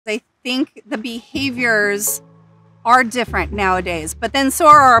think the behaviors are different nowadays, but then so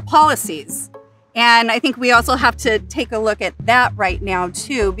are our policies. And I think we also have to take a look at that right now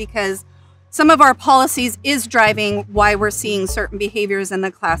too, because some of our policies is driving why we're seeing certain behaviors in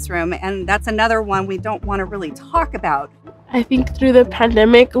the classroom. And that's another one we don't want to really talk about. I think through the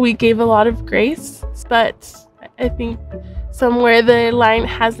pandemic, we gave a lot of grace, but I think somewhere the line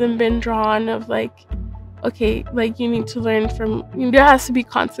hasn't been drawn of like, okay, like you need to learn from, there has to be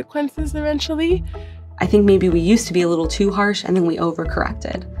consequences eventually. I think maybe we used to be a little too harsh and then we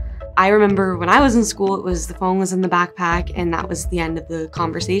overcorrected. I remember when I was in school, it was the phone was in the backpack and that was the end of the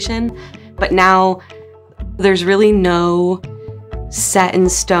conversation. But now there's really no set in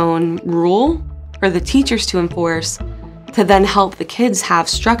stone rule for the teachers to enforce to then help the kids have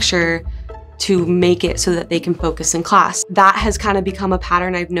structure to make it so that they can focus in class. That has kind of become a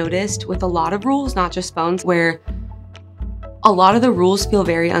pattern I've noticed with a lot of rules, not just phones, where a lot of the rules feel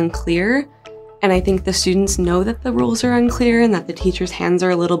very unclear. And I think the students know that the rules are unclear and that the teachers' hands are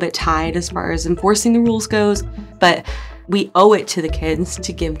a little bit tied as far as enforcing the rules goes. But we owe it to the kids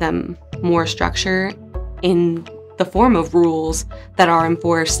to give them more structure in the form of rules that are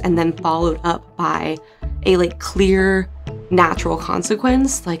enforced and then followed up by a clear, natural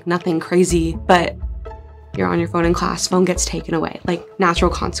consequence, like nothing crazy, but you're on your phone in class, phone gets taken away. Like natural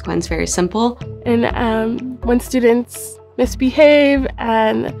consequence, very simple. And when students misbehave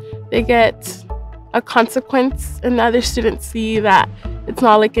and they get a consequence and other students see that it's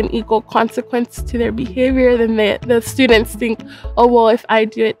not like an equal consequence to their behavior, then the students think, oh, well, if I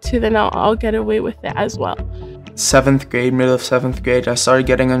do it too, then I'll get away with it as well. 7th grade, middle of 7th grade, I started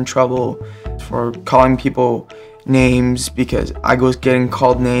getting in trouble for calling people names because I was getting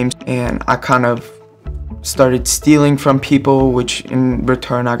called names, and I kind of started stealing from people, which in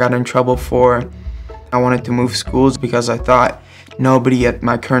return I got in trouble for. I wanted to move schools because I thought nobody at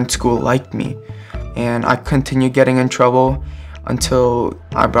my current school liked me. And I continued getting in trouble until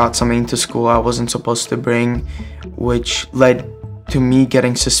I brought something to school I wasn't supposed to bring, which led to me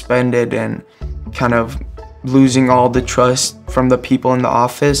getting suspended and kind of losing all the trust from the people in the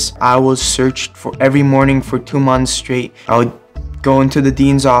office. I was searched for every morning for 2 months straight. I would go into the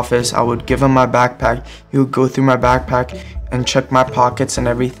dean's office, I would give him my backpack, he would go through my backpack and check my pockets and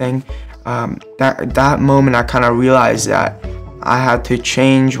everything. That moment I kind of realized that I had to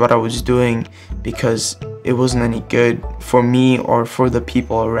change what I was doing because it wasn't any good for me or for the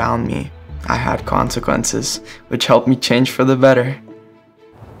people around me. I had consequences, which helped me change for the better.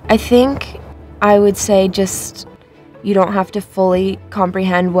 I think I would say just you don't have to fully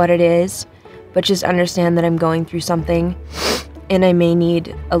comprehend what it is, but just understand that I'm going through something and I may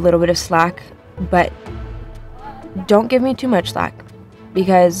need a little bit of slack, but don't give me too much slack,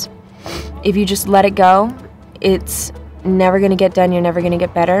 because if you just let it go, it's never going to get done, you're never going to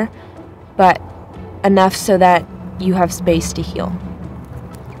get better, but enough so that you have space to heal.